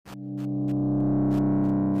Hey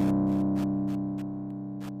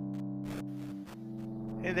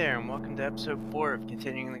there, and welcome to episode 4 of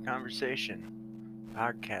Continuing the Conversation,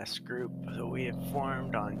 podcast group that we have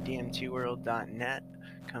formed on dmt2world.net.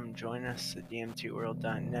 Come join us at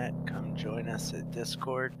dmt2world.net. Come join us at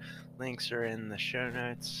Discord. Links are in the show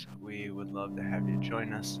notes. We would love to have you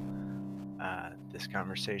join us. This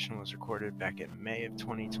conversation was recorded back in May of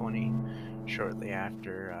 2020, shortly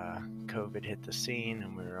after COVID hit the scene,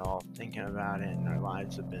 and we were all thinking about it, and our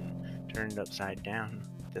lives have been turned upside down.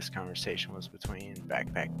 This conversation was between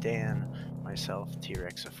Backpack Dan, myself,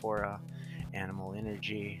 T-Rex Sephora, Animal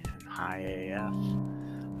Energy, and High AF.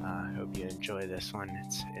 I hope you enjoy this one.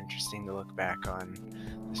 It's interesting to look back on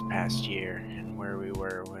this past year and where we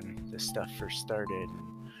were when this stuff first started,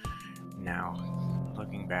 and now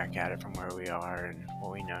looking back at it from where we are and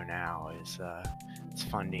what we know now is it's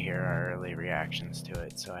fun to hear our early reactions to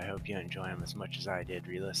it. So I hope you enjoy them as much as I did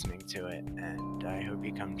re-listening to it, and I hope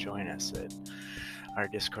you come join us at our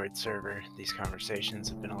Discord server. These conversations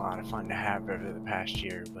have been a lot of fun to have over the past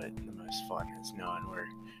year, but the most fun is knowing we're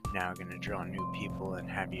now going to draw new people and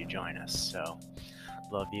have you join us. So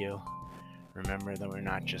love you. Remember that we're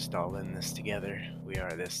not just all in this together, we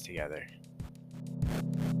are this together.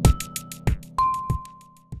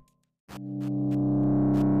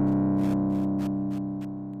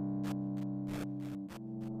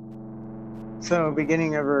 So,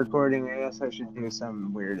 beginning of a recording, I guess I should do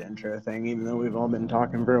some weird intro thing, even though we've all been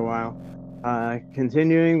talking for a while.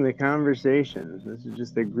 Continuing the conversation. This is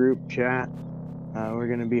just a group chat. We're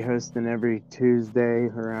going to be hosting every Tuesday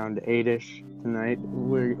around 8-ish tonight.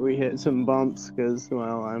 We hit some bumps because,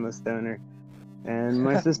 well, I'm a stoner. And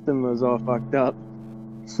my system was all fucked up.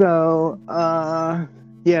 So,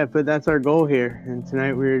 yeah, but that's our goal here. And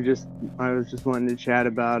tonight I was just wanting to chat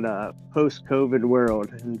about post-COVID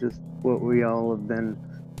world and just what we all have been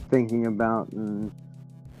thinking about and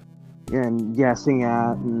guessing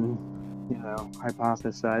at and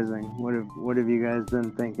hypothesizing. What have you guys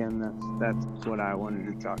been thinking? That's what I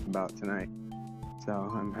wanted to talk about tonight. So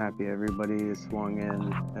I'm happy everybody is swung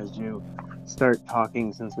in as you start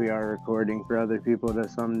talking, since we are recording for other people to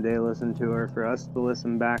someday listen to, or for us to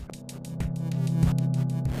listen back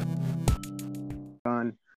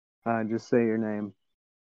on. Just say your name.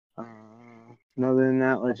 And other than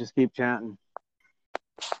that, let's just keep chatting.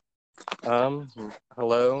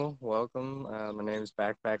 Hello, welcome. My name is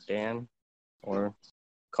Backpack Dan, or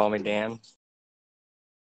call me Dan.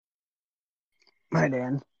 Hi,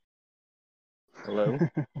 Dan. Hello.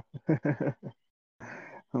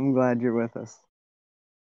 I'm glad you're with us.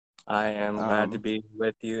 I am glad to be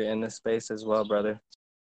with you in this space as well, brother.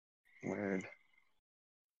 Weird.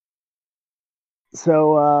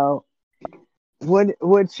 So,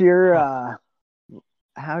 what's your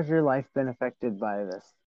how's your life been affected by this?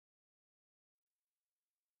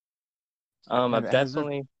 I've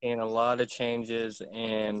definitely seen a lot of changes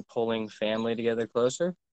in pulling family together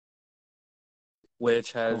closer,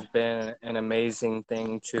 which has been an amazing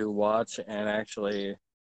thing to watch and actually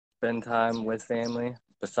spend time with family,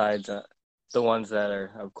 besides the ones that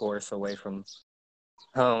are, of course, away from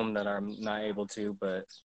home that I'm not able to, but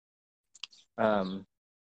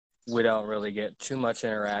we don't really get too much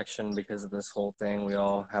interaction because of this whole thing. We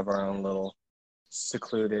all have our own little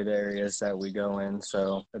secluded areas that we go in,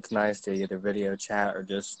 so it's nice to either video chat or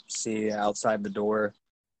just see outside the door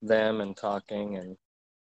them and talking,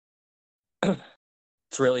 and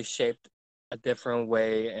it's really shaped a different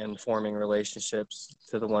way in forming relationships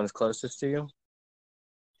to the ones closest to you.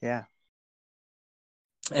 Yeah.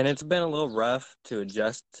 And it's been a little rough to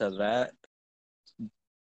adjust to that,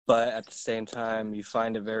 but at the same time, you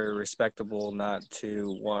find it very respectable not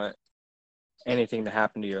to want anything to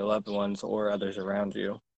happen to your loved ones or others around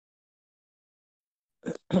you.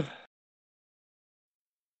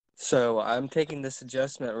 So I'm taking this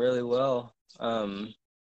adjustment really well. I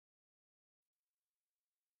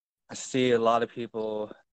see a lot of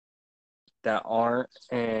people that aren't,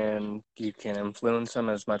 and you can influence them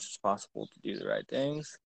as much as possible to do the right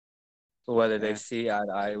things. But whether they see eye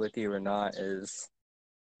to eye with you or not is,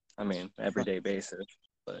 everyday basis.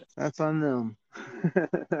 But that's on them.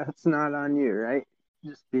 That's not on you, right?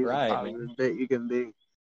 Just be the positive that you can be.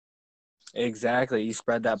 Exactly. You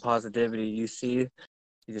spread that positivity. You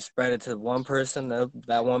just spread it to one person,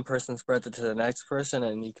 that one person spreads it to the next person,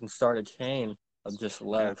 and you can start a chain of just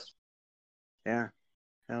love. Yeah.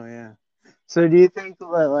 Hell yeah. So do you think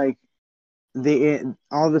that,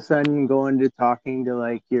 all of a sudden going to talking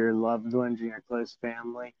to, your loved ones and your close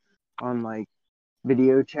family on,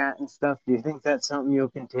 video chat and stuff, do you think that's something you'll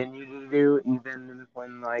continue to do even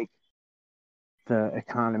when, the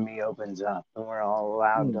economy opens up and we're all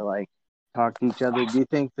allowed to like talk to each other. Do you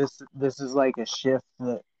think this is like a shift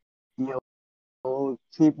that you'll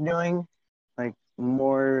keep doing, like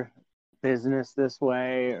more business this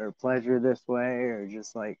way or pleasure this way, or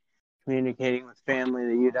just like communicating with family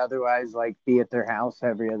that you'd otherwise like be at their house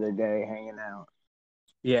every other day hanging out?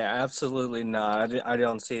 Yeah, absolutely not. I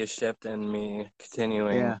don't see a shift in me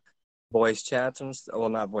continuing Yeah, voice chats well,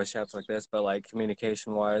 not voice chats like this, but like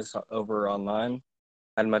communication wise over online.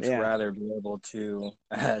 I'd much yeah, rather be able to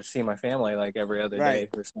see my family like every other right, day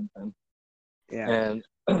or something. yeah. And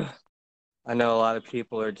I know a lot of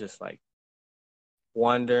people are just like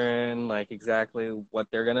wondering like exactly what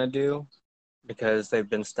they're gonna do because they've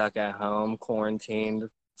been stuck at home, quarantined,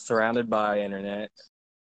 surrounded by internet,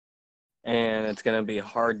 and it's gonna be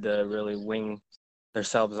hard to really wing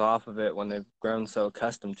themselves off of it when they've grown so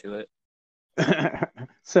accustomed to it.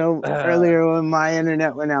 So earlier when my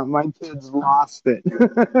internet went out, my kids lost it.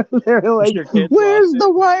 They were like, Your kids lost "Where's the it?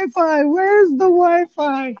 Wi-Fi? Where's the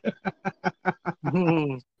Wi-Fi?"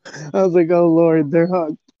 I was like, "Oh Lord, they're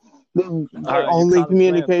hooked." Their You only caught a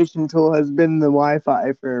glimpse. communication tool has been the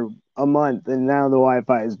Wi-Fi for a month, and now the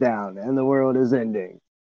Wi-Fi is down, and the world is ending.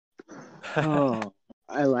 Oh,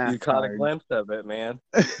 I You laughed caught a hard. glimpse of it, man.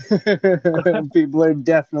 People are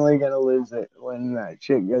definitely gonna lose it when that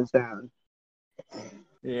shit goes down.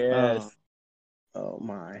 Oh, Yes. oh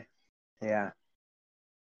my, yeah.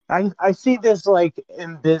 I see this like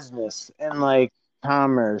in business and like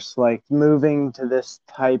commerce, like moving to this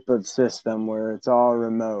type of system where it's all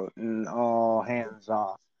remote and all hands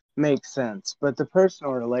off. Makes sense. But the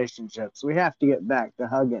personal relationships, we have to get back to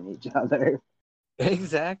hugging each other.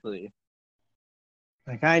 Exactly.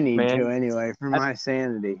 Like I need to Man, anyway for my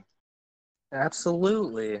sanity.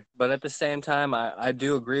 absolutely. But at the same time, I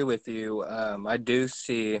do agree with you. I do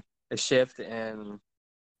see a shift in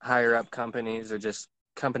higher up companies or just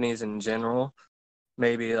companies in general,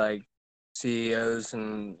 maybe like CEOs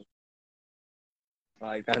and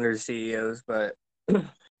like under CEOs, but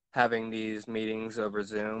having these meetings over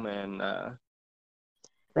Zoom and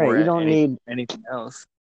Right. or at anything else.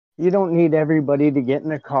 You don't need everybody to get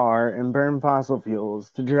in a car and burn fossil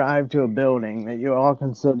fuels to drive to a building that you all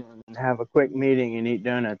can sit in and have a quick meeting and eat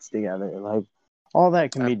donuts together. Like all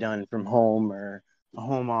that can be done from home or a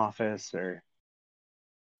home office or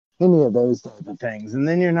any of those type of things. And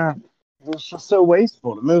then you're not it's just so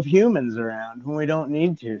wasteful to move humans around when we don't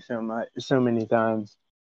need to so many times.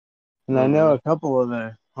 And I know Mm-hmm. a couple of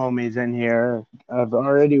the homies in here have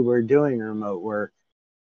already were doing remote work.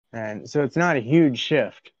 And so it's not a huge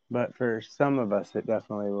shift, but for some of us, it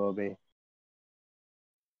definitely will be.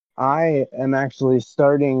 I am actually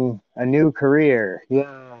starting a new career.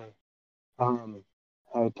 Yeah. Um,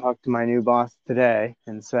 I talked to my new boss today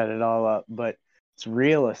and set it all up, but it's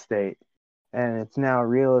real estate. And it's now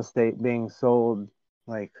real estate being sold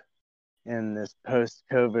like in this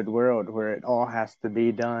post-COVID world where it all has to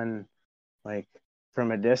be done like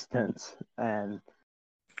from a distance. And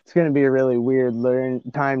it's going to be a really weird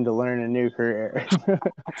time to learn a new career.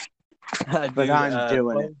 But Dude, I'm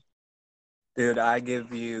doing it. dude, I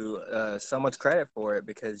give you so much credit for it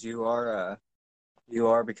because you are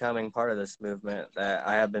becoming part of this movement that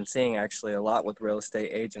I have been seeing actually a lot with real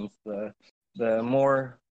estate agents. The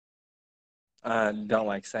more don't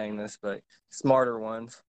like saying this, but smarter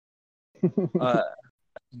ones uh,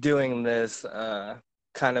 doing this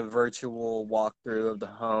kind of virtual walkthrough of the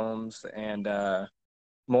homes and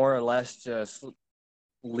more or less just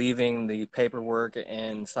leaving the paperwork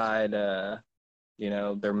inside their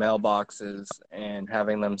mailboxes and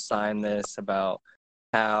having them sign this about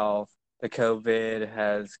how the COVID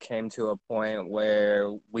has came to a point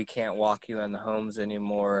where we can't walk you in the homes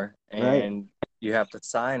anymore, Right. and you have to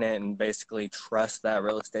sign it and basically trust that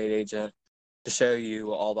real estate agent to show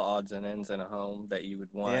you all the odds and ends in a home that you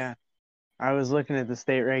would want. Yeah. I was looking at the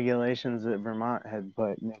state regulations that Vermont had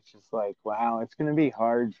put, and it's just like, wow, it's going to be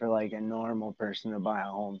hard for like a normal person to buy a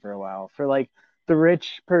home for a while. For like the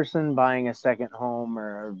rich person buying a second home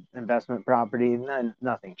or investment property,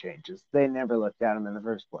 nothing changes. They never looked at them in the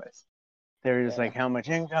first place. They were just Yeah. like, how much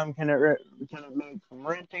income can it make from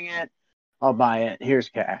renting it? I'll buy it. Here's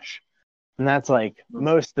cash. And that's like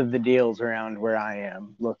most of the deals around where I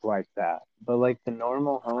am look like that. But like the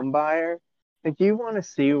normal home buyer, like you want to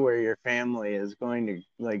see where your family is going to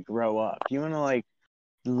like grow up. You want to like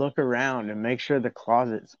look around and make sure the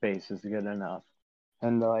closet space is good enough.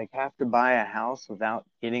 And to like have to buy a house without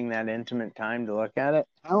getting that intimate time to look at it.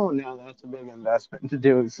 Oh no, that's a big investment to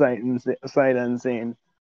do sight unseen.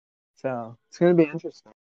 So it's gonna be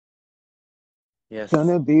interesting. Yes. It's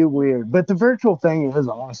gonna be weird, but the virtual thing is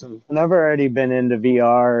awesome. And I've already been into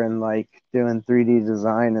VR and like doing 3D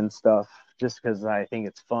design and stuff just because I think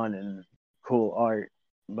it's fun and cool art.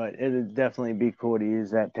 But it'd definitely be cool to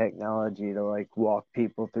use that technology to like walk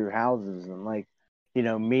people through houses and like,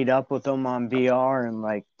 meet up with them on VR and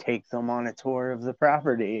like take them on a tour of the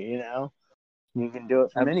property. You can do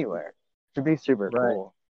it from anywhere. Should be super Right.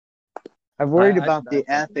 cool. I've worried I about the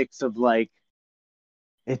ethics of like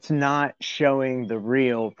it's not showing the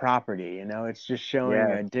real property, it's just showing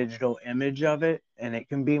Yeah. a digital image of it and it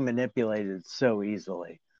can be manipulated so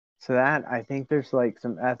easily. So that I think there's like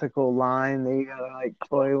some ethical line that you gotta like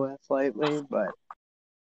toy with slightly, but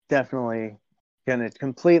definitely gonna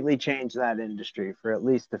completely change that industry for at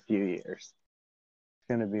least a few years. It's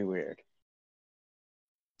gonna be weird.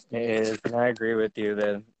 It is, and I agree with you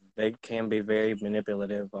that they can be very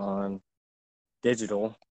manipulative on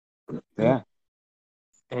digital. Yeah.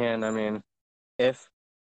 And I mean, if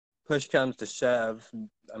push comes to shove,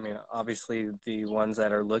 I mean, obviously the ones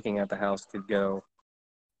that are looking at the house could go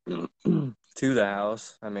to the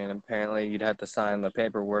house. I mean, apparently you'd have to sign the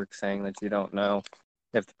paperwork saying that you don't know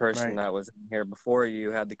if the person Right. that was here before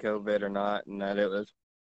you had the COVID or not, and that it was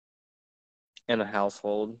in the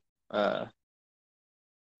household.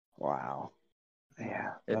 Wow.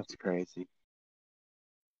 Yeah, It, that's crazy.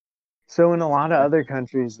 So in a lot of other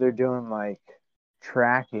countries, they're doing like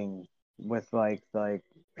tracking with like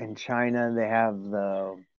in China they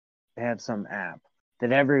have some app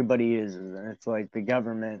that everybody uses, and it's like the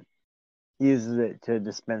government uses it to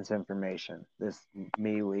dispense information. This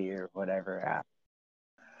MeWe or whatever app,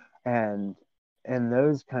 and in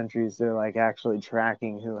those countries, they're like actually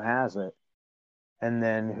tracking who has it, and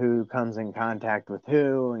then who comes in contact with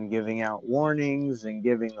who and giving out warnings and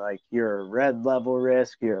giving like you're a red level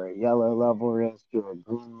risk, you're a yellow level risk, you're a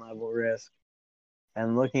green level risk,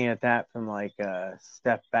 and looking at that from like a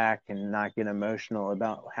step back and not get emotional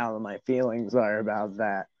about how my feelings are about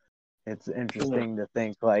that. It's interesting to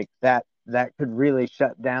think like that could really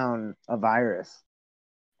shut down a virus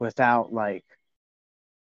without like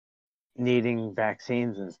needing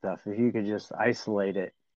vaccines and stuff. If you could just isolate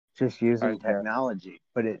it just using yeah. technology,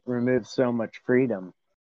 but it removes so much freedom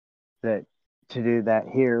that to do that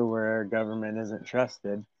here where our government isn't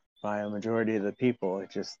trusted by a majority of the people, it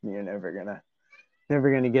just you're never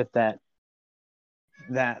gonna get that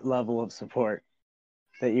level of support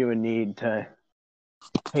that you would need to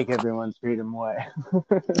take everyone's freedom away.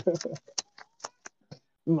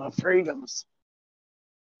 My freedoms.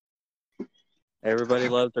 Everybody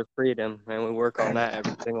loves their freedom, and we work on that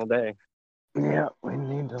every single day. Yeah, we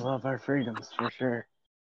need to love our freedoms for sure.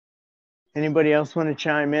 Anybody else want to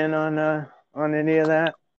chime in on any of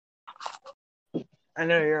that? I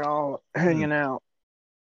know you're all hanging out.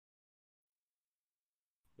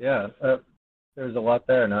 Yeah, there's a lot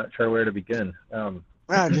there. Not sure where to begin.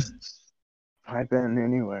 Just pipe in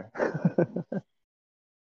anywhere.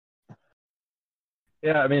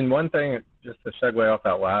 Yeah, I mean, one thing, just to segue off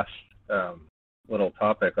that last little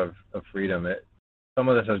topic of freedom, some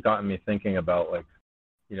of this has gotten me thinking about like,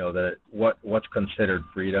 what's considered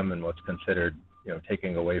freedom and what's considered,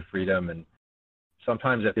 taking away freedom. And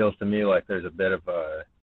sometimes it feels to me like there's a bit of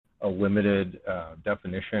a limited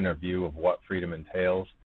definition or view of what freedom entails,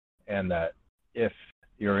 and that if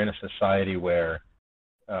you're in a society where,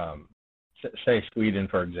 say Sweden,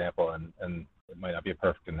 for example, and it might not be a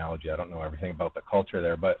perfect analogy. I don't know everything about the culture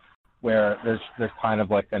there, but where there's kind of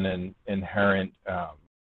like an inherent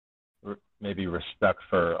maybe respect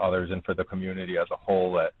for others and for the community as a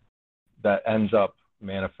whole that ends up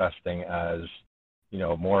manifesting as,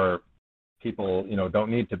 more people, don't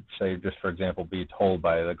need to say, just for example, be told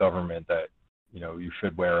by the government that, you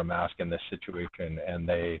should wear a mask in this situation, and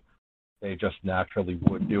they just naturally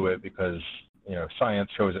would do it because, science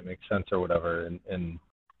shows it makes sense or whatever in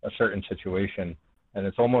a certain situation. And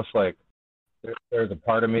it's almost like there's a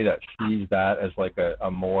part of me that sees that as like a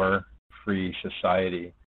more free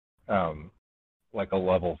society, like a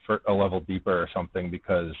level deeper or something,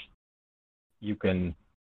 because you can,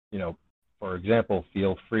 for example,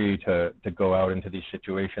 feel free to go out into these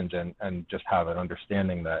situations and just have an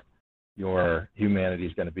understanding that your humanity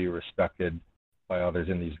is going to be respected by others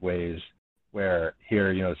in these ways, where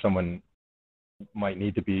here, someone might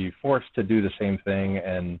need to be forced to do the same thing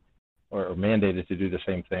or mandated to do the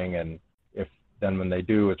same thing. And if then when they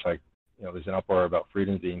do, it's like, there's an uproar about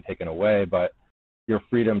freedoms being taken away, but your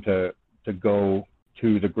freedom to go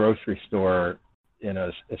to the grocery store in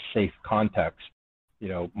a safe context,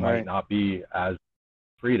 might not be as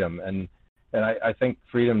freedom. And I think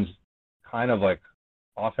freedom's kind of like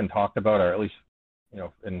often talked about, or at least,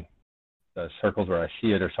 in the circles where I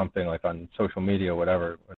see it or something, like on social media,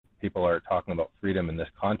 whatever, when people are talking about freedom in this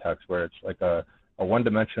context, where it's like a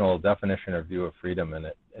one-dimensional definition or view of freedom, and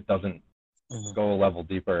it doesn't go a level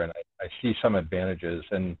deeper. And I see some advantages,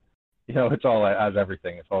 and it's all, as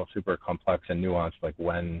everything, it's all super complex and nuanced, like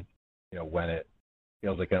when it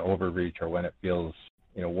feels like an overreach or when it feels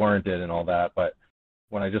warranted and all that. But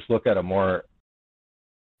when I just look at a more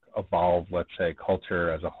evolved, let's say,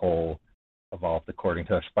 culture as a whole, evolved according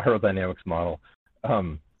to a spiral dynamics model,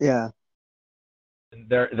 Yeah.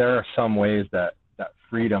 there are some ways that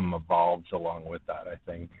freedom evolves along with that, I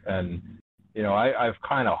think. And I've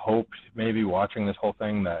kind of hoped, maybe watching this whole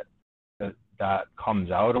thing, that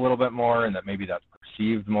comes out a little bit more, and that maybe that's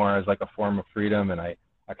perceived more as like a form of freedom. And I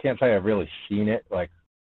can't say I've really seen it like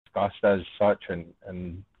discussed as such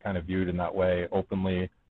and kind of viewed in that way openly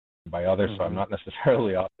by others. So I'm not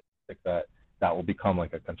necessarily optimistic that will become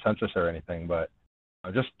like a consensus or anything, but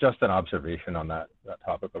just an observation on that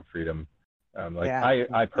topic of freedom.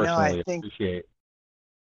 I personally appreciate.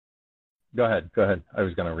 Go ahead. I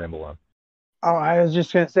was going to ramble on. Oh, I was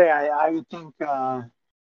just going to say, I think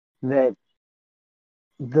that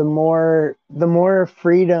the more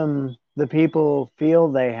freedom the people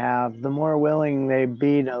feel they have, the more willing they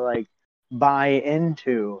be to like buy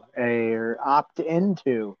into or opt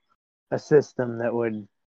into a system that would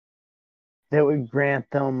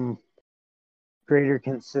grant them greater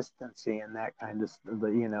consistency and that kind of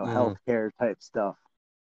healthcare type stuff.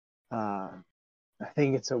 I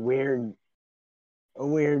think it's a weird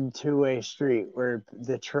two-way street where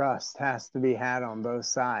the trust has to be had on both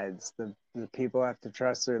sides. The people have to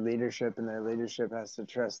trust their leadership, and their leadership has to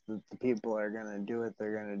trust that the people are going to do what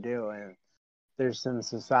they're going to do. And there's some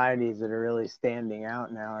societies that are really standing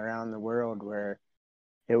out now around the world where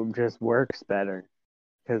it just works better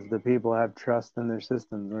because the people have trust in their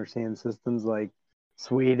systems. We're seeing systems like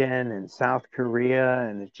Sweden and South Korea,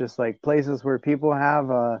 and it's just like places where people have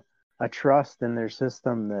a trust in their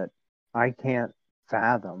system that I can't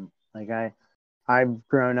fathom. Like I've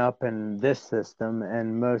grown up in this system,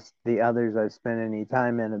 and most of the others I've spent any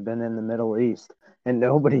time in have been in the Middle East, and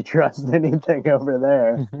nobody trusts anything over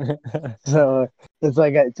there. So it's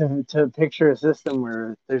like to picture a system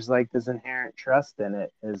where there's like this inherent trust in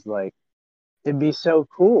it is like, it'd be so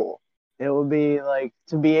cool. It would be like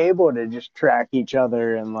to be able to just track each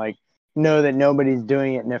other and like know that nobody's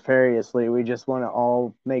doing it nefariously. We just want to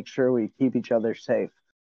all make sure we keep each other safe.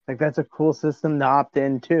 Like that's a cool system to opt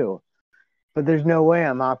into. But there's no way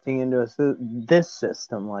I'm opting into this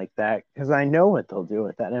system like that because I know what they'll do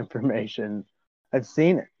with that information. I've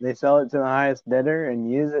seen it. They sell it to the highest bidder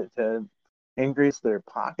and use it to increase their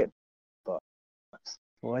pocketbooks.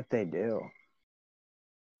 What they do.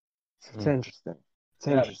 It's interesting. It's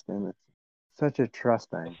interesting. It's such a trust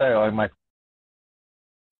thing. So like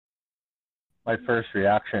my first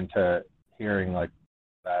reaction to hearing like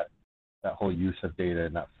that whole use of data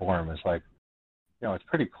in that form is like, it's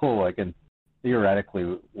pretty cool. Like, and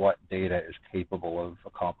theoretically, what data is capable of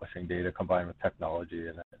accomplishing, data combined with technology.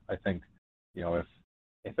 And I think,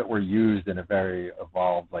 if it were used in a very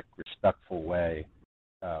evolved, like respectful way,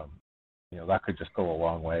 that could just go a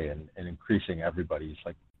long way in increasing everybody's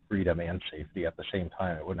like freedom and safety at the same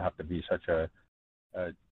time. It wouldn't have to be such a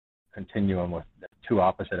continuum with two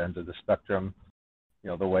opposite ends of the spectrum,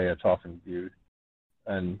 the way it's often viewed.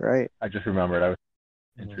 And right. I just remembered I was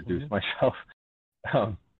introduced myself.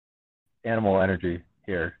 Animal Energy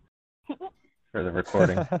here for the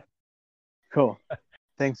recording. Cool.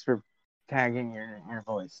 Thanks for tagging your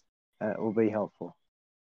voice. That will be helpful.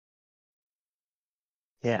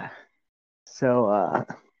 Yeah. So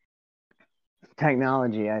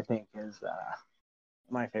technology, I think, is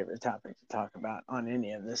my favorite topic to talk about on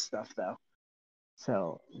any of this stuff, though.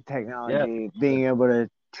 So technology, being able to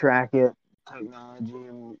track it, technology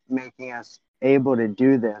making us able to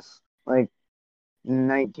do this. Like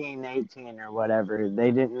 1918 or whatever,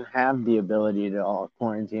 they didn't have the ability to all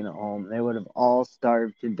quarantine at home. They would have all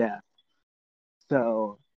starved to death.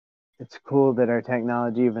 So it's cool that our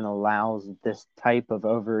technology even allows this type of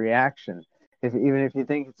overreaction. Even if you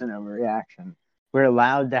think it's an overreaction, we're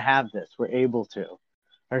allowed to have this. We're able to.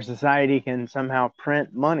 Our society can somehow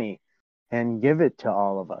print money and give it to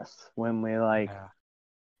all of us when we are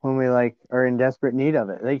in desperate need of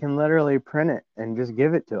it. They can literally print it and just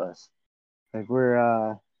give it to us. Like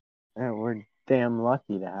we're damn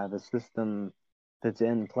lucky to have a system that's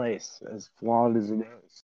in place, as flawed as it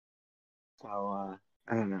is. So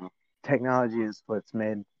I don't know. Technology is what's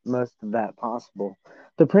made most of that possible.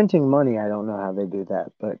 The printing money, I don't know how they do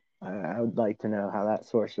that, but I would like to know how that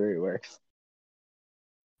sorcery works.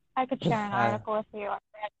 I could share an article with you.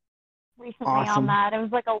 recently Awesome. on that. It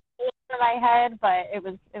was like a little in my head, but it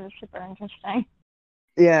was super interesting.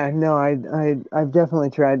 Yeah, no, I've definitely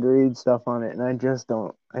tried to read stuff on it, and I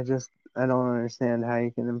don't understand how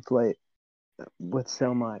you can inflate with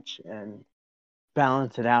so much and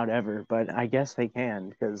balance it out ever, but I guess they can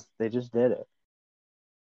because they just did it.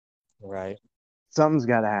 Right. Something's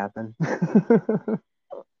got to happen.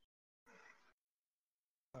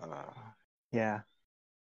 Yeah.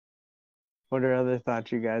 What are other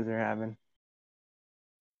thoughts you guys are having?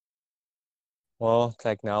 Well,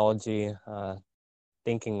 technology,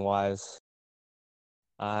 thinking wise,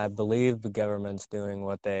 I believe the government's doing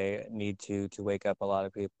what they need to wake up a lot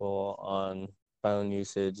of people on phone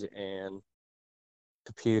usage and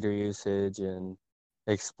computer usage and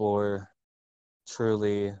explore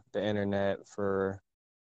truly the internet for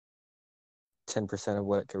 10% of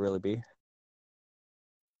what it could really be.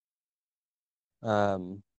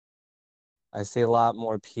 I see a lot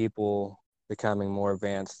more people becoming more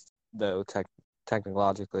advanced, though,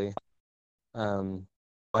 technologically,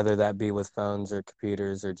 whether that be with phones or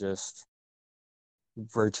computers or just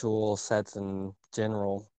virtual sets in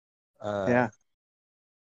general. Yeah.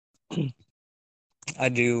 I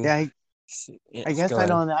do. Yeah, I Yes, guess go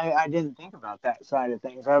ahead. I didn't think about that side of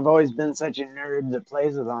things. I've always been such a nerd that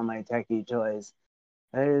plays with all my techie toys.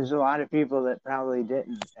 There's a lot of people that probably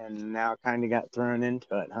didn't and now kind of got thrown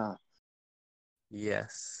into it, huh?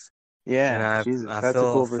 Yes, and Yeah, I Jesus, I that's a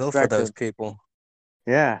feel cool feel for those perspective. people.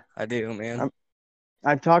 Yeah. I do, man.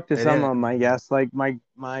 I've talked to They some of them, I didn't. guess, like my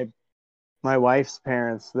wife's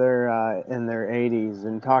parents. They're in their 80s,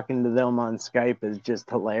 and talking to them on Skype is just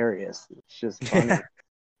hilarious. It's just funny.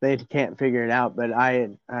 They can't figure it out, but I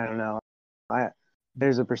don't know.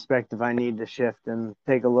 There's a perspective I need to shift and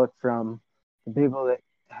take a look from the people that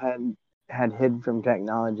had hid from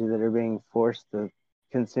technology that are being forced to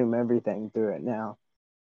consume everything through it now.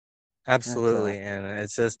 That's Absolutely, and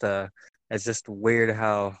it's just weird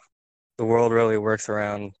how the world really works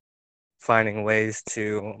around finding ways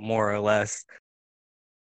to more or less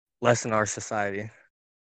lessen our society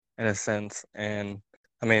in a sense. And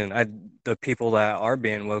I mean, the people that are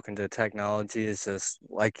being woken to technology is just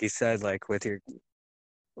like you said, like with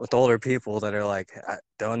older people that are like, I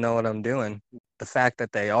don't know what I'm doing. The fact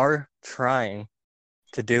that they are trying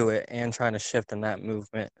to do it and trying to shift in that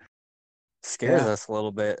movement scares yeah, us a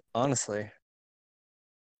little bit, honestly.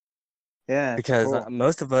 yeah, it's Because cool.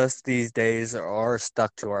 most of us these days are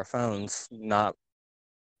stuck to our phones, not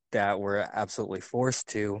that we're absolutely forced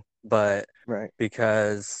to, but Right.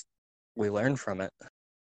 because we learn from it.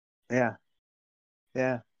 Yeah,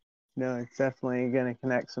 yeah. No, it's definitely going to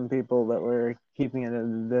connect some people that were keeping it at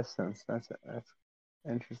a distance. That's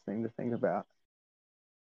interesting to think about.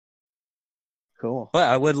 Cool. But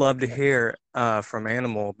I would love to hear from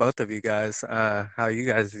Animal, both of you guys, how you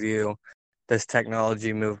guys view this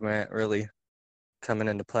technology movement really coming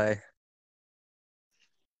into play.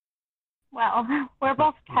 Well, we're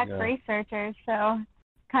both tech Yeah. researchers, so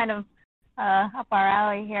kind of up our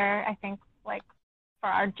alley here. I think, like, for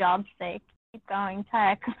our job's sake, keep going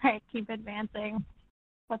tech, right? Keep advancing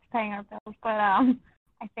what's paying our bills. But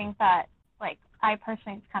I think that, like, I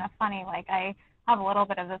personally, it's kind of funny. Like, I have a little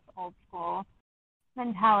bit of this old school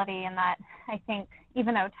mentality in that I think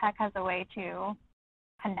even though tech has a way to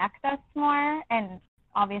connect us more and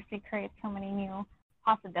obviously create so many new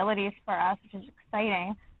possibilities for us, which is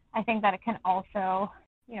exciting, I think that it can also,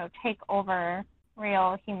 take over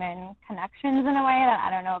real human connections in a way that I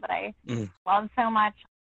don't know that I love so much,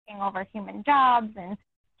 taking over human jobs and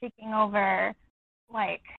taking over,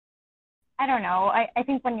 like, I don't know. I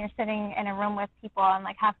think when you're sitting in a room with people and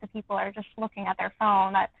like half the people are just looking at their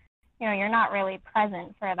phone, that, you're not really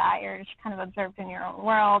present for that. You're just kind of absorbed in your own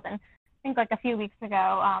world. And I think like a few weeks ago,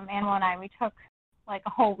 Animal and I, we took like a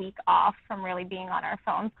whole week off from really being on our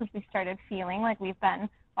phones because we started feeling like we've been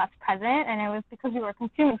less present. And it was because we were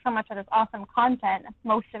consuming so much of this awesome content,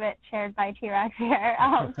 most of it shared by T-Rex here,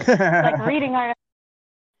 like reading our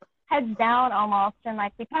heads down almost. And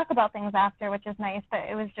like we talk about things after, which is nice, but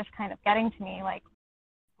it was just kind of getting to me like,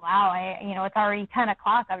 wow, it's already 10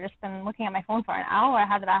 o'clock. I've just been looking at my phone for an hour.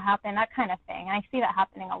 How did that happen? That kind of thing. And I see that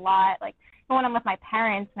happening a lot. Like when I'm with my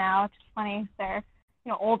parents now, it's just funny. They're,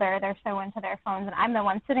 older. They're so into their phones. And I'm the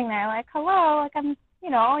one sitting there like, hello, like I'm,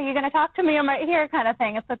 you're going to talk to me. I'm right here kind of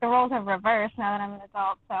thing. It's like the roles have reversed now that I'm an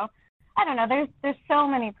adult. So I don't know. There's so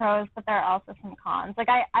many pros, but there are also some cons. Like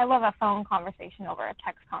I love a phone conversation over a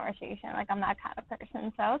text conversation. Like I'm that kind of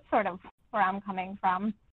person. So it's sort of where I'm coming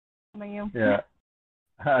from. How about you? Yeah.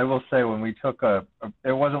 I will say when we took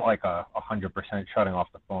it wasn't like a 100% shutting off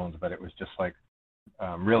the phones, but it was just like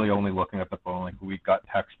really only looking at the phone. Like we got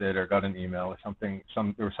texted or got an email or something.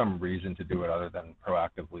 There was some reason to do it other than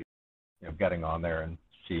proactively, getting on there and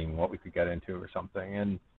seeing what we could get into or something.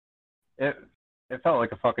 And it felt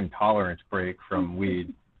like a fucking tolerance break from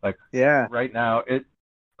weed. Like Yeah. right now, this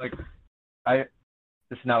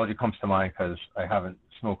analogy comes to mind because I haven't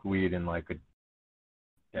smoked weed in like a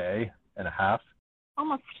day and a half,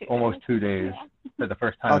 Almost 2 days Yeah. for the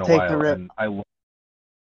first time I'll in a take while. the rip. And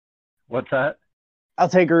what's that? I'll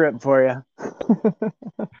take a rip for you.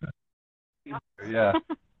 Yeah.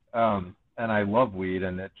 And I love weed,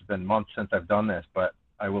 and it's been months since I've done this, but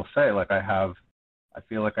I will say, like, I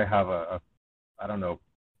feel like I have I don't know,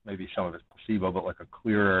 maybe some of it's placebo, but like a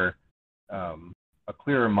clearer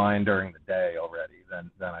mind during the day already than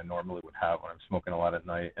I normally would have when I'm smoking a lot at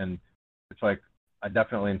night. And it's like, I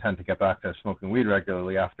definitely intend to get back to smoking weed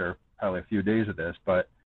regularly after probably a few days of this, but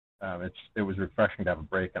it was refreshing to have a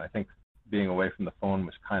break, and I think being away from the phone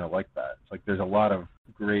was kind of like that. It's like there's a lot of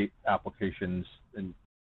great applications and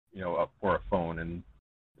for a phone, and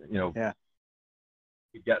Yeah.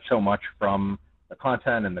 you get so much from the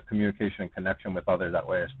content and the communication and connection with others that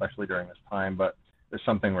way, especially during this time. But there's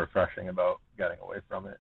something refreshing about getting away from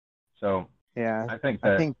it. So Yeah. I think I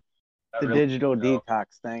that think the really, digital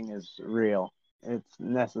detox thing is real. It's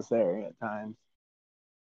necessary at times.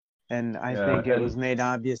 And I Yeah, think it and- was made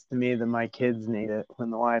obvious to me that my kids need it when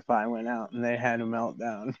the Wi-Fi went out and they had a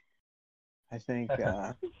meltdown. I think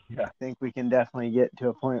Yeah. I think we can definitely get to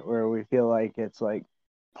a point where we feel like it's like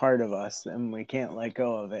part of us and we can't let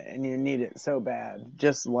go of it, and you need it so bad,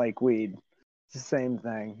 just like weed. It's the same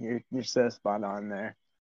thing. You're so spot on there.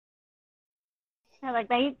 Yeah, like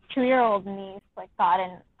my 2-year-old niece got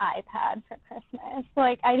an iPad for Christmas.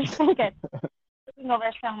 Like I just think it's taking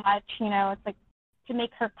over so much. It's like to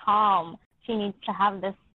make her calm, she needs to have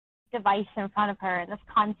this device in front of her and this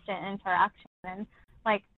constant interaction. And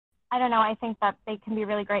I don't know, I think that they can be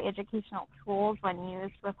really great educational tools when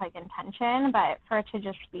used with intention, but for it to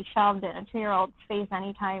just be shoved in a 2-year-old's face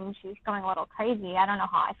anytime she's going a little crazy, I don't know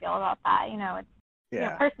how I feel about that.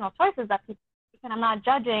 It's personal choices that people make, and I'm not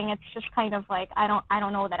judging. It's just kind of like I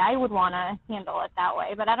don't know that I would want to handle it that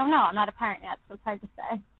way, but I don't know. I'm not a parent yet, so it's hard to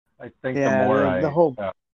say. I think The whole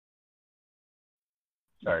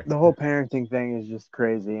sorry. The whole parenting thing is just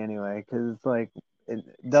crazy anyway, because it's like,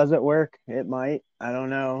 does it work? It might. I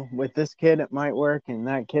don't know. With this kid, it might work, and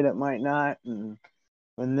that kid, it might not. And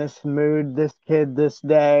when this mood, this kid, this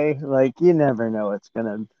day, you never know what's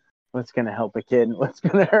gonna help a kid and what's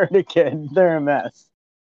gonna hurt a kid. They're a mess.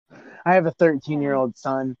 I have a 13-year-old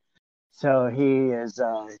son, so he is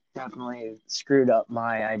definitely screwed up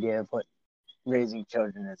my idea of what raising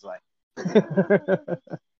children is like.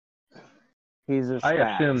 He's a I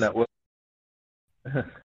spaz. assume that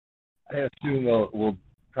we'll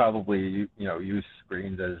probably use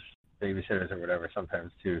screens as babysitters or whatever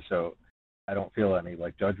sometimes too. So I don't feel any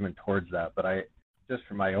judgment towards that. But I just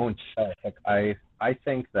for my own self, I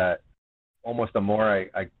think that almost the more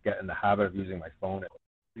I get in the habit of using my phone, it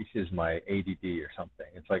increases my ADD or something.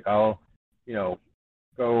 It's like I'll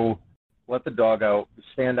go let the dog out,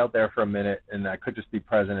 stand out there for a minute, and I could just be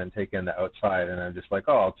present and take in the outside, and I'm just like,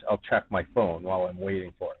 oh, I'll check my phone while I'm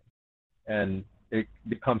waiting for it. And it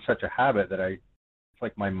becomes such a habit that it's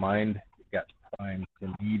like my mind gets primed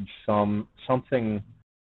to need something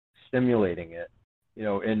stimulating it,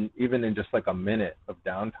 and even in just a minute of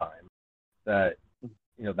downtime, that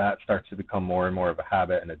that starts to become more and more of a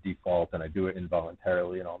habit and a default, and I do it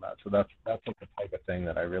involuntarily and all that. So that's the type of thing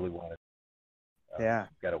that I really want to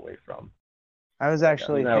get away from. I was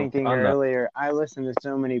actually thinking earlier, I listen to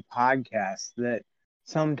so many podcasts that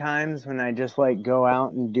sometimes when I just go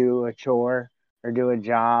out and do a chore or do a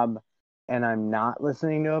job and I'm not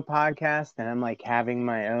listening to a podcast and I'm having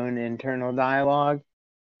my own internal dialogue,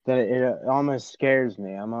 that it almost scares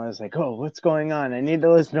me. I'm always like, oh, what's going on? I need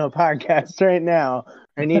to listen to a podcast right now.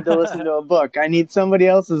 I need to listen to a book. I need somebody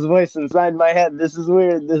else's voice inside my head. This is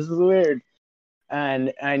weird. This is weird.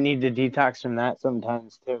 And I need to detox from that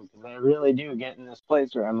sometimes too, because I really do get in this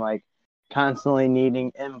place where I'm constantly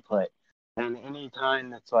needing input. And any time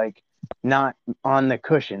that's not on the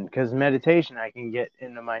cushion, because meditation I can get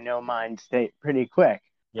into my no mind state pretty quick.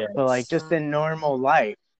 Yeah. But just in normal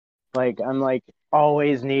life, I'm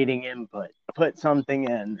always needing input. Put something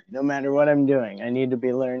in, no matter what I'm doing. I need to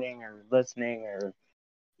be learning or listening or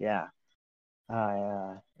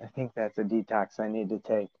I think that's a detox I need to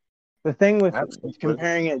take. The thing with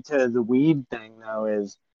comparing it to the weed thing, though,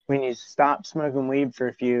 is when you stop smoking weed for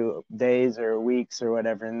a few days or weeks or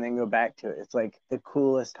whatever and then go back to it, it's the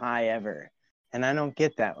coolest high ever. And I don't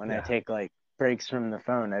get that when I take breaks from the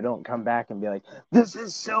phone, I don't come back and be like, "This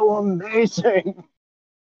is so amazing."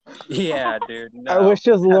 Yeah, dude. I No, wish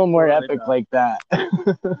it was a little more absolutely epic like that.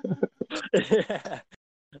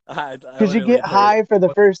 not. I Because you literally get put it. high for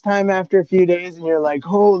the first time after a few days, and you're like,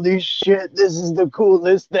 "Holy shit, this is the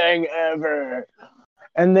coolest thing ever."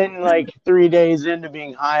 And then, like 3 days into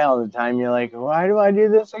being high all the time, you're like, "Why do I do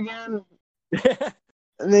this again?"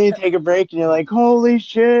 And then you take a break, and you're like, "Holy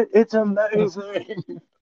shit, it's amazing."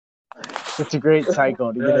 It's a great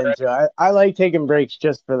cycle to get into. I like taking breaks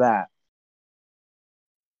just for that.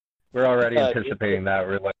 We're already Dude. anticipating that.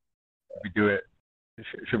 We're like, we do it.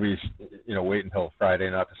 Should we, wait until Friday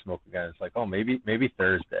not to smoke again? It's like, oh, maybe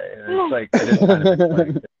Thursday. And it's like, it is kind of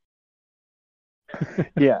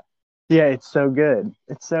exciting. Yeah, it's so good.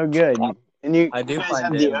 It's so good. And you I do guys find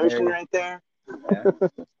have it the ocean very. right there. Yeah.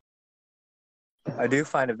 I do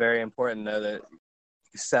find it very important though that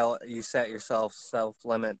you set yourself self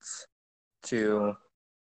limits to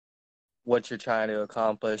what you're trying to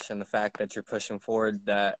accomplish, and the fact that you're pushing forward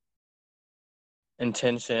that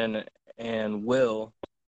intention and will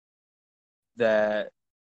that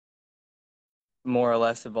more or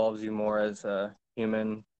less evolves you more as a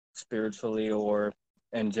human, spiritually or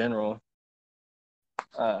in general.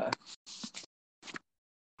 I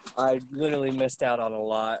literally missed out on a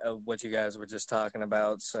lot of what you guys were just talking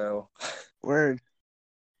about. So Word.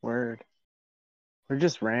 We're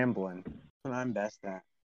just rambling. That's what I'm best at.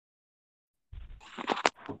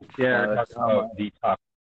 Yeah, we're that's talking about detox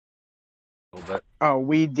a little bit. Oh,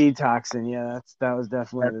 weed detoxing. Yeah, that was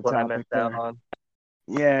definitely the what I topic missed out there. on.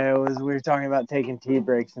 Yeah, it was. We were talking about taking tea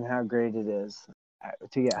breaks and how great it is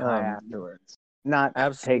to get high afterwards. Not taking the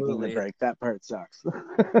Absolutely. break. That part sucks.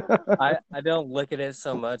 I don't look at it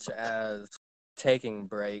so much as taking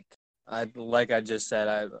break. Like I just said,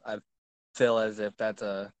 I feel as if that's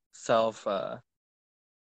a self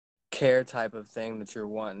care type of thing that you're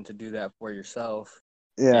wanting to do that for yourself.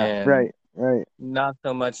 Yeah, And right. not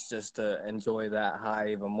so much just to enjoy that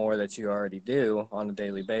high even more that you already do on a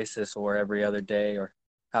daily basis or every other day or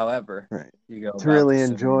however Right. you go To about really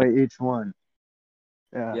consuming. enjoy each one.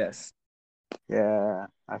 Yeah. Yes. Yeah,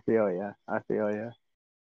 I feel you. Yeah, I was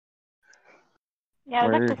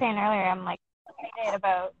Word. actually saying earlier, I'm like excited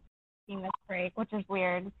about seeing this break, which is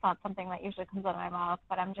weird. It's not something that usually comes out of my mouth,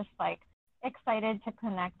 but I'm just like excited to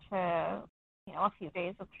connect to, a few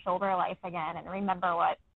days of shoulder life again and remember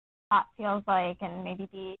what that feels like and maybe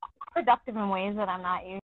be productive in ways that I'm not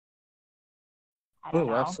used to. I don't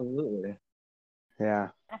know. Absolutely. Yeah.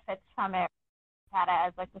 Benefits from it, had it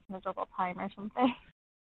as like this miserable time or something.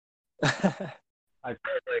 I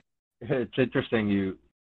feel like it's interesting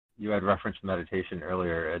you had referenced meditation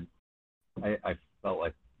earlier, and I felt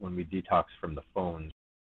like when we detoxed from the phones,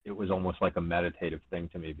 it was almost like a meditative thing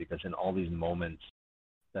to me, because in all these moments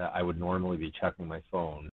that I would normally be checking my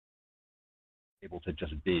phone, able to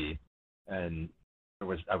just be, and I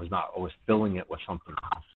was filling it with something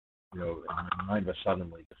else, and my mind was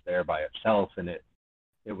suddenly just there by itself, and it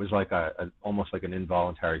was like almost like an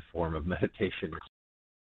involuntary form of meditation.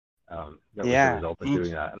 That was the result of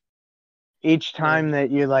doing that. Each time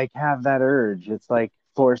that you like have that urge, it's like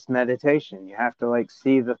forced meditation. You have to like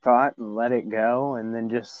see the thought and let it go and then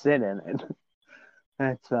just sit in it.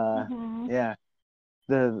 That's yeah.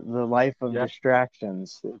 The life of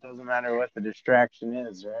distractions. It doesn't matter what the distraction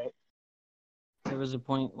is, right? There was a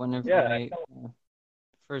point whenever I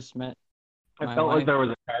first met I felt like there was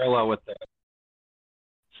a parallel with the.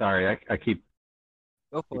 Sorry, I keep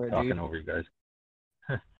talking over you guys.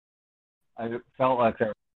 I felt like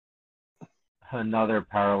there was another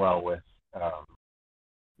parallel with,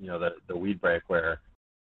 the weed break, where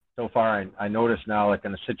so far I notice now, like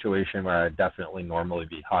in a situation where I'd definitely normally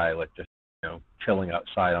be high, like just, chilling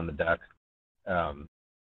outside on the deck.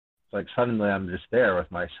 It's like suddenly I'm just there with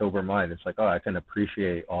my sober mind. It's like, oh, I can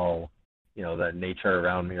appreciate all, the nature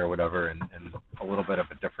around me or whatever in a little bit of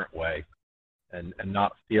a different way. And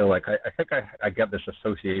not feel like I think I get this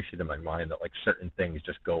association in my mind that like certain things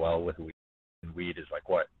just go well with weed, and weed is like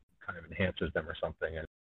what kind of enhances them or something. And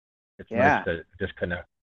it's nice to disconnect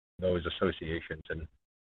those associations and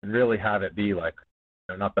really have it be like,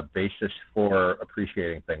 not the basis for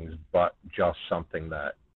appreciating things, but just something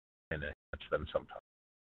that can enhance them sometimes,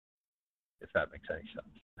 if that makes any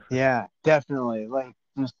sense. Yeah, definitely. Like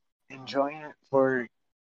just enjoying it for.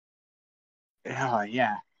 Oh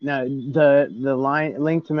yeah. No, the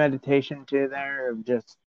link to meditation too there of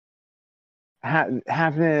just having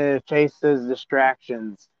to face those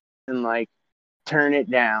distractions and like turn it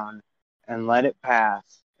down and let it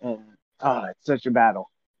pass, and it's such a battle.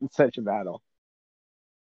 It's such a battle.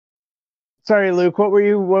 Sorry, Luke, what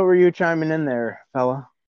were you chiming in there, fella?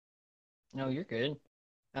 No, you're good.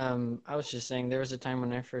 I was just saying there was a time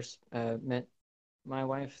when I first met my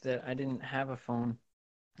wife that I didn't have a phone.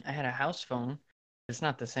 I had a house phone. It's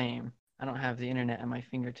not the same. I don't have the internet at my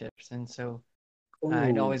fingertips, and so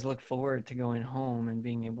I'd Ooh. always look forward to going home and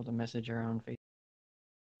being able to message her on Facebook.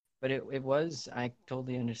 But it was, I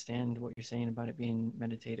totally understand what you're saying about it being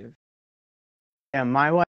meditative. Yeah,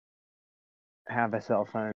 my wife have a cell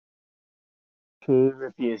phone. She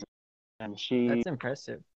refuses, and she That's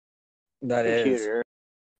impressive. That is. computer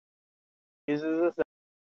uses it.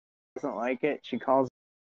 Doesn't like it. She calls,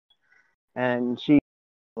 and she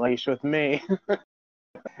leash with me,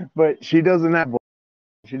 but she doesn't have.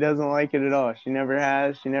 She doesn't like it at all. She never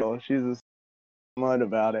has. She never. She's a mud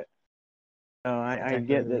about it. So That's I actually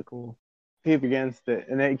get really that cool. people against it,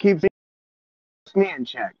 and it keeps me in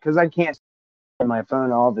check because I can't on my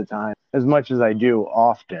phone all the time as much as I do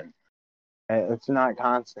often. It's not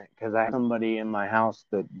constant because I have somebody in my house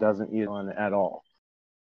that doesn't use one at all.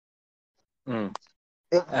 Mm.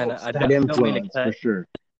 It And helps I that don't mean to influence for cut. sure.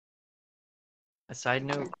 A side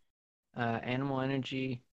note, animal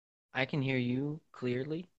energy, I can hear you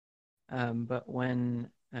clearly, but when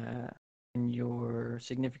your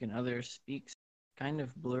significant other speaks, kind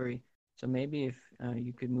of blurry. So maybe if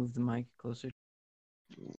you could move the mic closer.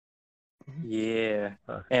 Yeah,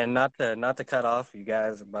 and not to cut off you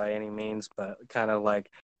guys by any means, but kind of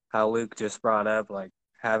like how Luke just brought up, like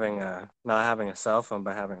having a not having a cell phone,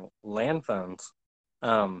 but having land phones.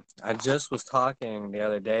 I just was talking the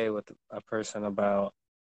other day with a person about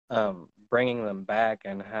bringing them back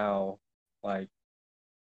and how like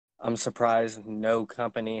I'm surprised no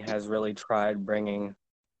company has really tried bringing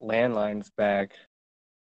landlines back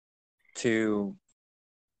to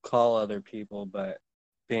call other people, but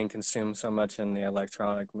being consumed so much in the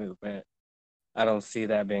electronic movement, I don't see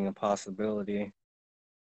that being a possibility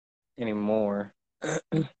anymore.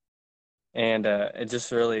 And it just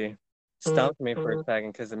really stumped me for a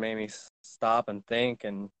second because it made me stop and think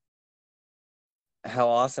and how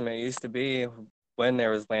awesome it used to be when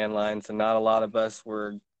there was landlines and not a lot of us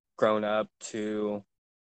were grown up to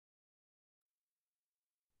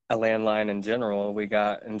a landline in general. We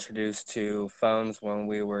got introduced to phones when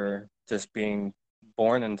we were just being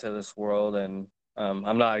born into this world, and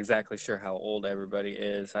I'm not exactly sure how old everybody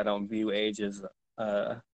is. I don't view age as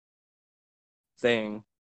a thing,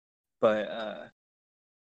 but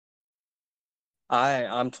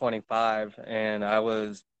I'm 25, and I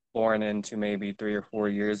was born into maybe 3 or 4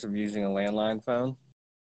 years of using a landline phone,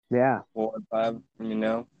 Yeah. 4 or 5,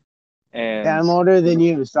 Yeah, and I'm older than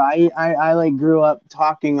you, so I like grew up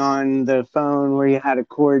talking on the phone where you had a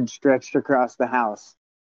cord stretched across the house.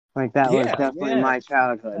 Like that was definitely yeah. my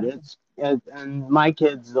childhood. And my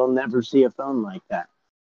kids they'll never see a phone like that.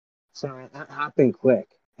 So it happened quick.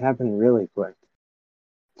 It happened really quick.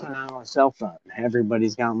 So now a cell phone.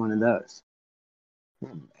 Everybody's got one of those.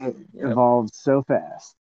 It Yep. evolved so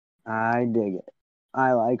fast. I dig it.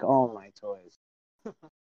 I like all my toys. All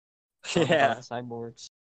Yeah. about cyborgs.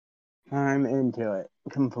 I'm into it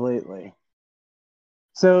completely.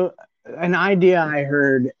 So, an idea I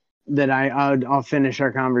heard that I'll finish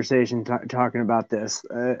our conversation talking about this.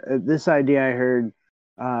 This idea I heard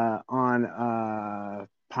on a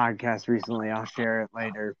podcast recently. I'll share it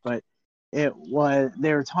later, but they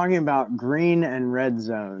were talking about green and red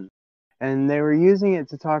zones, and they were using it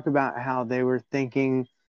to talk about how they were thinking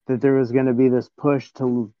that there was going to be this push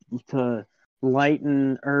to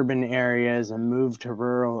lighten urban areas and move to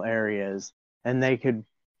rural areas, and they could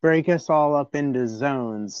break us all up into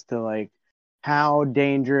zones to like how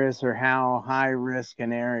dangerous or how high risk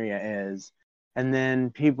an area is. And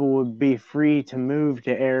then people would be free to move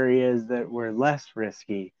to areas that were less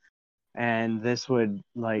risky. And this would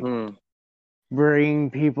like Mm.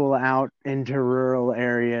 bring people out into rural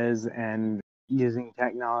areas, and using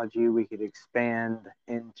technology, we could expand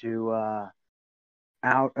into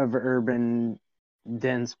out of urban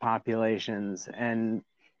dense populations, and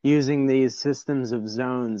using these systems of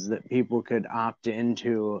zones that people could opt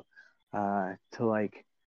into to like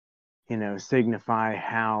signify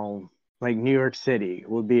how like New York City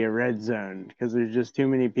would be a red zone because there's just too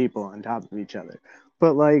many people on top of each other,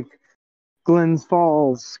 but like Glens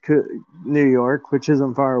Falls, New York, which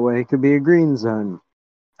isn't far away, could be a green zone.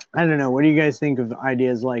 I don't know. What do you guys think of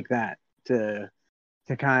ideas like that to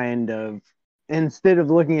kind of, instead of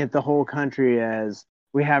looking at the whole country as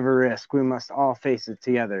we have a risk, we must all face it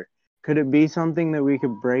together. Could it be something that we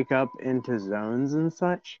could break up into zones and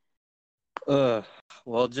such?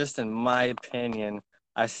 Well, just in my opinion,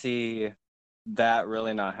 I see that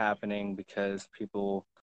really not happening because people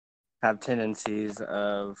have tendencies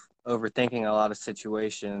of overthinking a lot of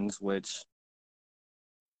situations, which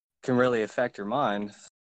can really affect your mind,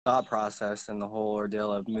 thought process, and the whole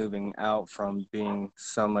ordeal of moving out from being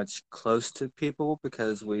so much close to people,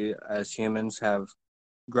 because we as humans have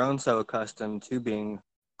grown so accustomed to being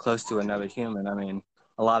close to another human. I mean,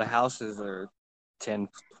 a lot of houses are 10,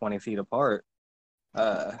 20 feet apart,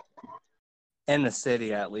 in the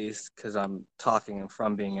city at least, because I'm talking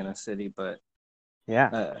from being in a city, but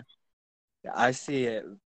Yeah. I see it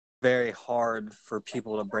very hard for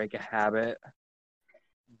people to break a habit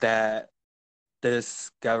that this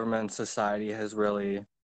government society has really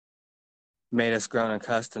made us grown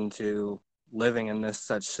accustomed to living in this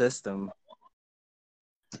such system,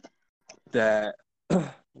 that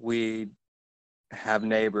we have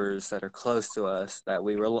neighbors that are close to us that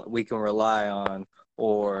we can rely on,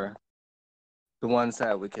 or the ones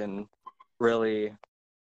that we can really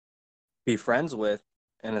be friends with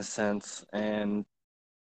in a sense. And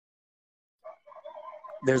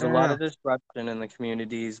there's a lot of disruption in the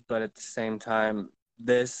communities, but at the same time,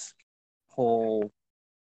 this whole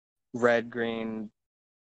red, green,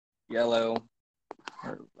 yellow,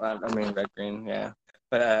 I mean red, green, yeah.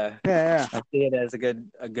 But Yeah. I see it as a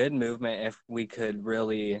good movement if we could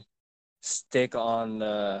really stick on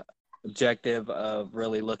the objective of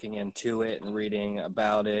really looking into it and reading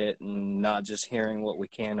about it, and not just hearing what we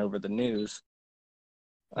can over the news.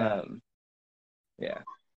 Yeah.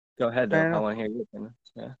 Go ahead though. I want to hear your opinion.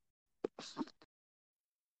 Yeah.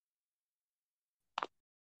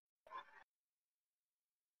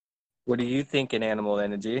 What do you think in Animal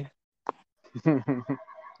Energy?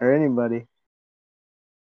 Or anybody.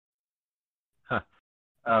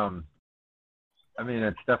 I mean,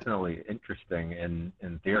 it's definitely interesting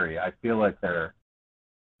in theory. I feel like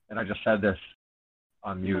and I just said this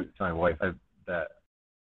on mute to my wife, that,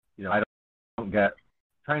 you know, I don't get,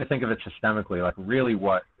 trying to think of it systemically, like really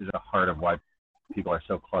what is at the heart of why people are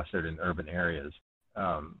so clustered in urban areas.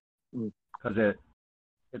 Because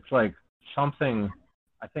it's like something,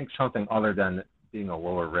 I think something other than being a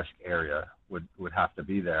lower risk area would have to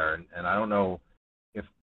be there. And I don't know if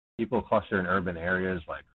people cluster in urban areas,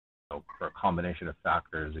 like, you know, for a combination of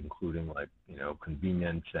factors, including like, you know,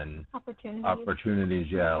 convenience and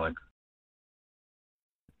opportunities. Yeah, like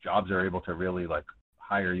jobs are able to really like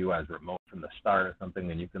hire you as remote from the start or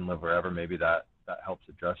something, and you can live wherever. Maybe that helps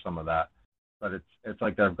address some of that. But it's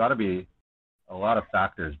like there've got to be a lot of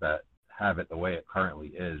factors that have it the way it currently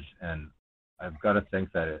is, and I've got to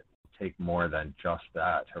think that it will take more than just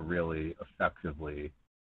that to really effectively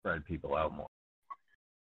spread people out more.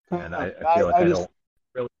 And I feel like I don't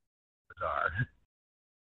really bizarre.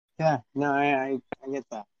 Yeah, no, I get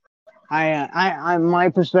that. I my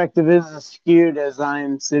perspective is as skewed as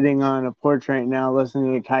I'm sitting on a porch right now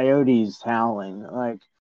listening to coyotes howling. Like,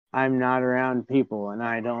 I'm not around people, and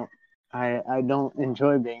I don't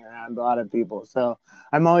enjoy being around a lot of people. So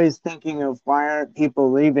I'm always thinking of, why aren't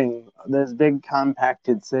people leaving those big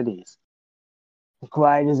compacted cities? Like,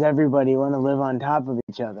 why does everybody want to live on top of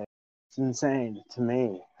each other? It's insane to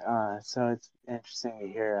me. So it's interesting to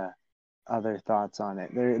hear other thoughts on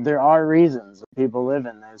it. There are reasons that people live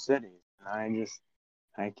in those cities.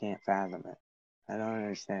 I can't fathom it. I don't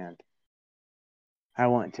understand. I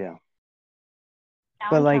want to.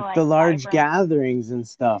 But like the large gatherings and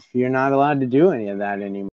stuff, you're not allowed to do any of that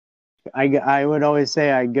anymore. I would always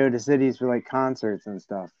say I go to cities for like concerts and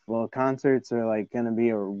stuff. Well, concerts are like going to be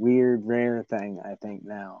a weird, rare thing, I think,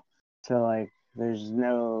 now. So like, there's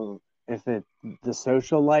no, if the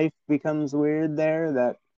social life becomes weird there,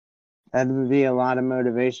 that would be a lot of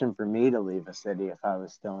motivation for me to leave a city if I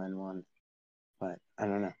was still in one. But I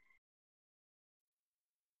don't know.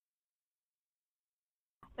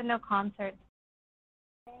 But no concerts.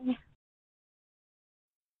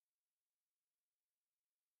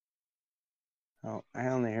 Oh, I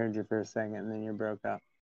only heard you for a second, and then you broke up.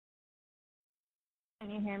 Can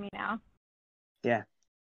you hear me now? Yeah.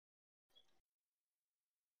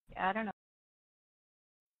 Yeah, I don't know.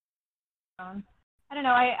 I don't know.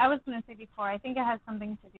 I was going to say before, I think it has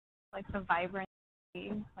something to do with like the vibrancy,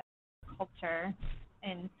 like culture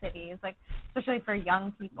in cities, like especially for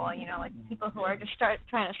young people, you know, like people who are just trying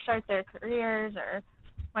to start their careers or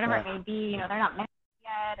whatever it may be, you know, they're not married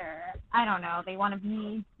yet, or I don't know, they want to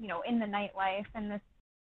be, you know, in the nightlife in this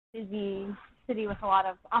busy city with a lot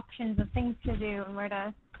of options of things to do and where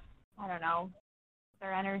to, I don't know,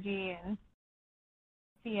 their energy and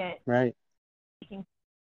see it. Right.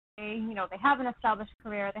 You know, they have an established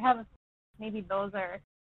career, maybe those are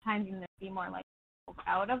times you can be more like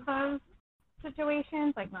out of those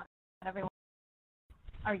situations, like not everyone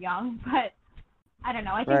are young, but I don't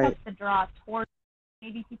know, I think that's the draw towards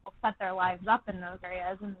maybe people set their lives up in those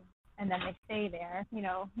areas and and then they stay there. You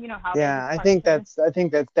know how Yeah, they I think just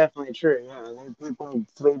that's definitely true. Yeah, people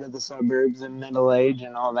flee to the suburbs in middle age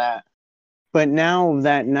and all that. But now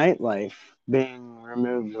that nightlife being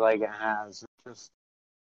removed like it has, it's just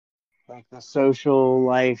like the social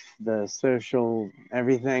life, the social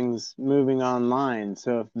everything's moving online.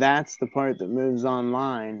 So if that's the part that moves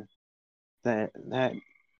online, that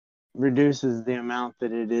reduces the amount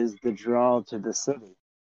that it is the draw to the city.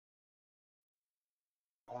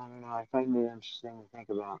 I don't know. I find it interesting to think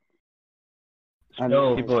about. I Still,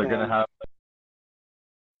 don't people are gonna understand.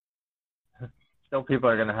 people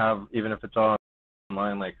are gonna have, even if it's all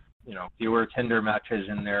online, like, fewer Tinder matches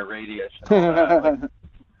in their radius and all that.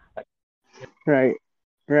 Like, Right,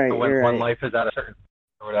 when you're when right. life is at a certain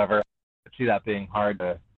or whatever, I see that being hard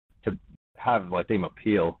to have like the same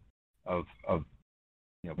appeal of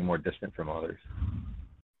being more distant from others.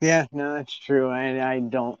 Yeah, no, that's true. I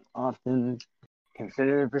don't often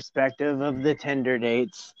consider the perspective of the Tinder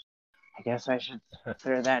dates. I guess I should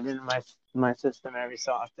throw that into my system every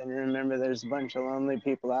so often. Remember, there's a bunch of lonely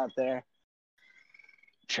people out there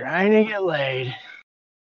trying to get laid.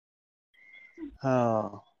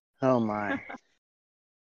 Oh my.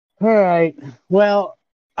 All right. Well,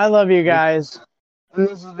 I love you guys. And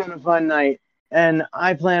this has been a fun night. And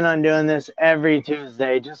I plan on doing this every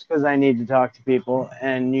Tuesday just because I need to talk to people.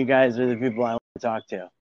 And you guys are the people I want to talk to.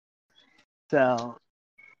 So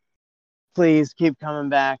please keep coming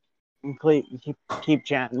back and keep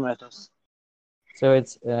chatting with us. So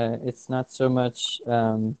it's not so much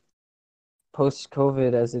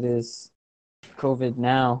post-COVID as it is COVID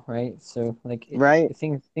now, right? So like Right?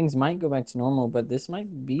 things might go back to normal, but this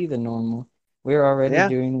might be the normal. We're already Yeah.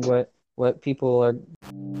 doing what people are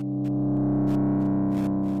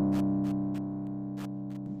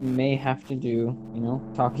may have to do,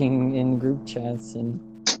 talking in group chats and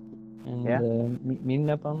Yeah. meeting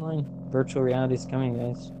up online. Virtual reality is coming,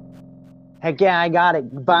 guys. Heck yeah, I got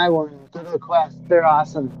it. Buy one. Go to the Quest. They're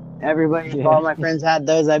awesome. Everybody, if all my friends had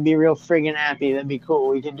those, I'd be real friggin' happy. That'd be cool.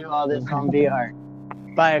 We can do all this on VR.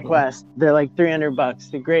 Buy a Quest. They're like $300.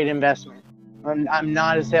 It's a great investment. I'm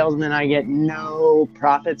not a salesman. I get no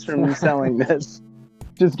profits from selling this.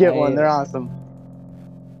 Just get one. They're awesome.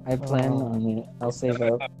 I plan on it. I'll save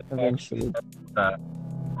up eventually.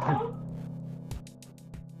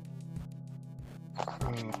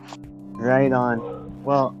 Right on.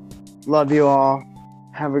 Well, love you all.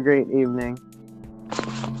 Have a great evening.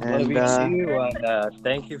 Love you too. And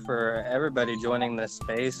thank you for everybody joining this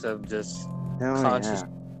space of just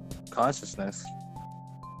consciousness.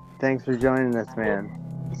 Thanks for joining us, man.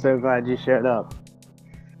 So glad you showed up.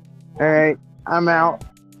 All right, I'm out.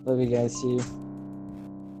 Love you guys. See you.